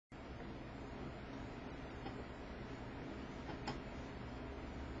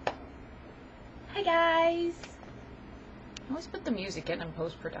Hi guys! I always put the music in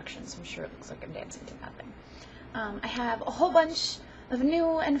post-production, so I'm sure it looks like I'm dancing to nothing. I have a whole bunch of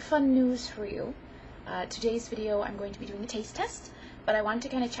new and fun news for you. Today's video I'm going to be doing a taste test, but I wanted to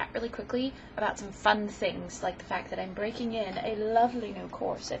kind of chat really quickly about some fun things, like the fact that I'm breaking in a lovely new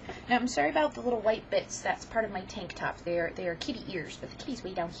corset. Now I'm sorry about the little white bits, that's part of my tank top. They are kitty ears, but the kitty's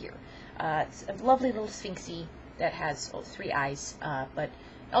way down here. It's a lovely little sphinxy that has 3 eyes, but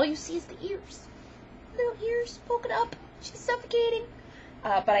all you see is the ears. Little ears poking up. She's suffocating.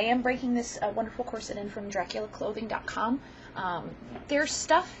 But I am breaking this wonderful corset in from DraculaClothing.com. Their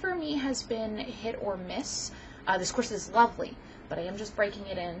stuff for me has been hit or miss. This corset is lovely, but I am just breaking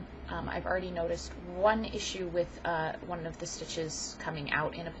it in. I've already noticed one issue with one of the stitches coming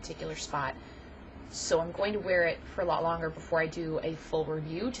out in a particular spot. So I'm going to wear it for a lot longer before I do a full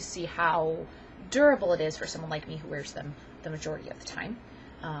review to see how durable it is for someone like me who wears them the majority of the time.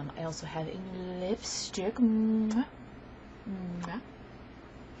 I also have a lipstick,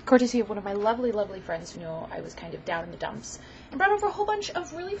 courtesy of one of my lovely, lovely friends who know I was kind of down in the dumps, and brought over a whole bunch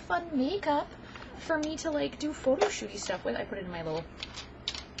of really fun makeup for me to like do photo shooty stuff with. I put it in my little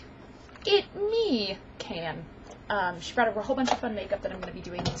It Me can. She brought over a whole bunch of fun makeup that I'm going to be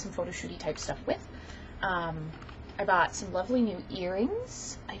doing some photo shooty type stuff with. I bought some lovely new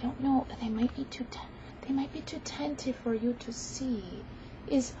earrings. I don't know, they might be too tentative for you to see.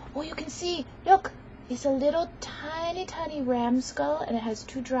 Oh, you can see, look, it's a little tiny ram skull, and it has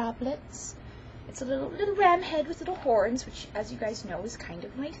 2 droplets. It's a little ram head with little horns, which, as you guys know, is kind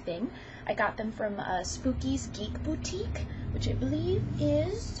of my thing. I got them from Spooky's Geek Boutique, which I believe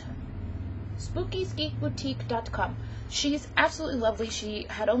is spookysgeekboutique.com. She's absolutely lovely. She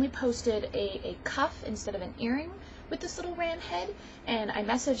had only posted a cuff instead of an earring with this little ram head, and I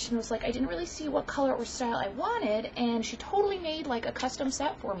messaged and was like, I didn't really see what color or style I wanted, and she totally made like a custom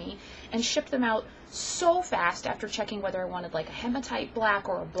set for me and shipped them out so fast after checking whether I wanted like a hematite black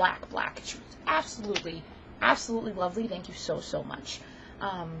or a black. She was absolutely lovely. Thank you so much.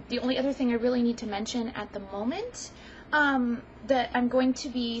 The only other thing I really need to mention at the moment, that I'm going to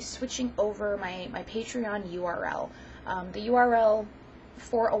be switching over my Patreon URL. The URL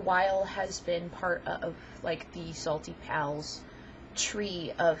for a while has been part of like the Salty Pals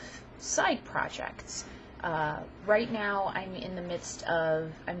tree of side projects. Right now I'm in the midst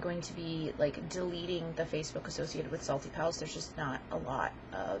of, I'm going to be like deleting the Facebook associated with Salty Pals. There's just not a lot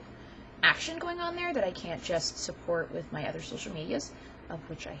of action going on there that I can't just support with my other social medias, of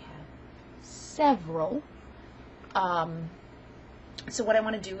which I have several. So what I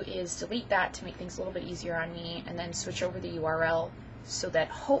want to do is delete that to make things a little bit easier on me, and then switch over the URL so that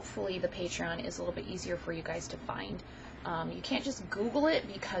hopefully the Patreon is a little bit easier for you guys to find. You can't just Google it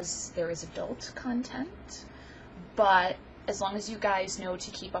because there is adult content, but as long as you guys know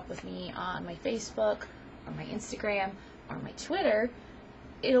to keep up with me on my Facebook, or my Instagram, or my Twitter,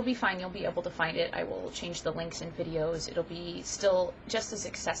 it'll be fine. You'll be able to find it. I will change the links and videos. It'll be still just as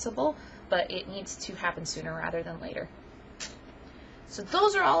accessible, but it needs to happen sooner rather than later. So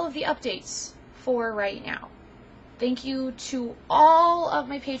those are all of the updates for right now. Thank you to all of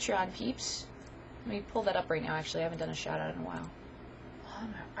my Patreon peeps. Let me pull that up right now. Actually, I haven't done a shout out in a while. Oh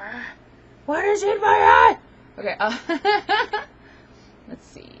my eye. What is in my eye? Okay, let's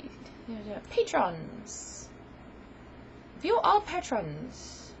see. Patrons. View all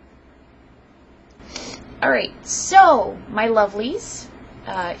patrons. Alright, so, my lovelies,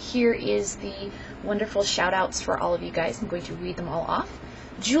 here is the wonderful shout outs for all of you guys. I'm going to read them all off.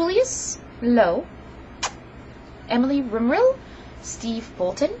 Julius Lowe, Emily Rimrill, Steve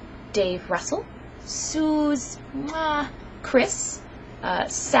Bolton, Dave Russell, Suze, Chris,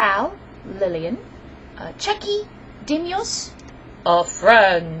 Sal, Lillian, Chucky, Dimios, a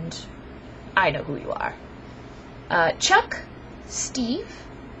friend, I know who you are, Chuck, Steve,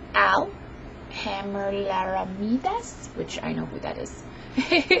 Al, Hammer Laramidas, which I know who that is,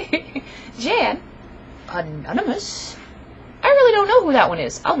 Jan, Anonymous, I really don't know who that one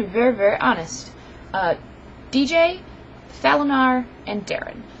is, I'll be very honest, DJ, Thalinar, and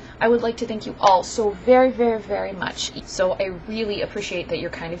Darren. I would like to thank you all so very much. So I really appreciate that you're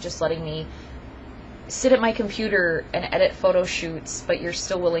kind of just letting me sit at my computer and edit photo shoots, but you're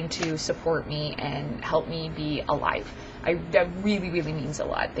still willing to support me and help me be alive. That really means a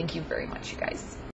lot. Thank you very much, you guys.